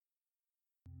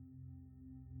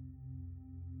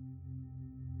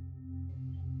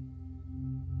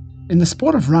In the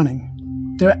sport of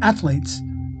running, there are athletes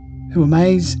who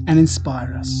amaze and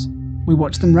inspire us. We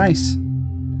watch them race.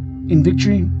 In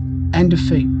victory and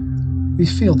defeat, we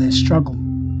feel their struggle.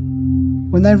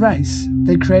 When they race,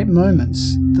 they create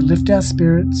moments that lift our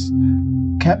spirits,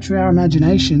 capture our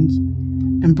imaginations,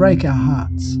 and break our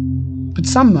hearts. But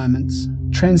some moments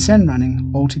transcend running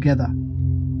altogether.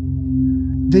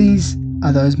 These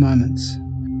are those moments.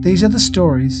 These are the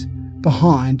stories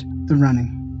behind the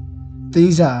running.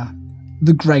 These are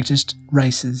the greatest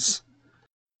races.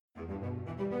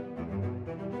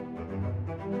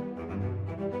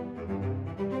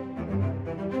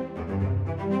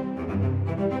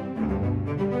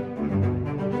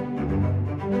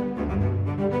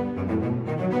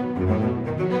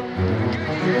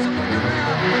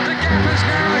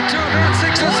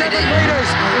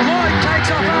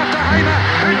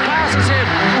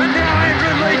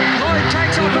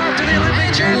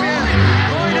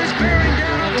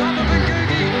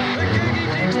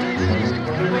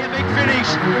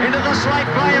 Into the slate,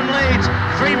 Graham leads.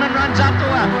 Freeman runs up to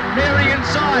her. Mary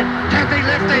inside. Kathy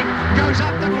lifting. Goes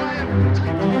up to Graham.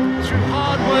 Through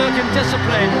hard work and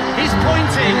discipline, he's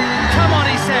pointing. Come on,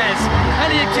 he says.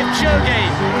 Eliud Kipchoge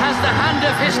has the hand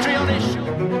of history on his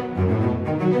shoulder.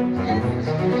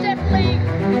 It's definitely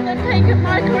the peak of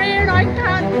my career, and I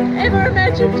can't ever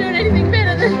imagine doing anything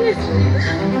better than this.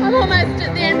 I'm almost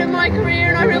at the end of my career,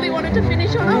 and I really wanted to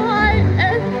finish on a high,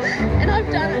 and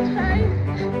I've done it today.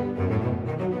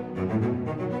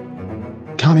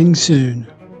 Coming soon.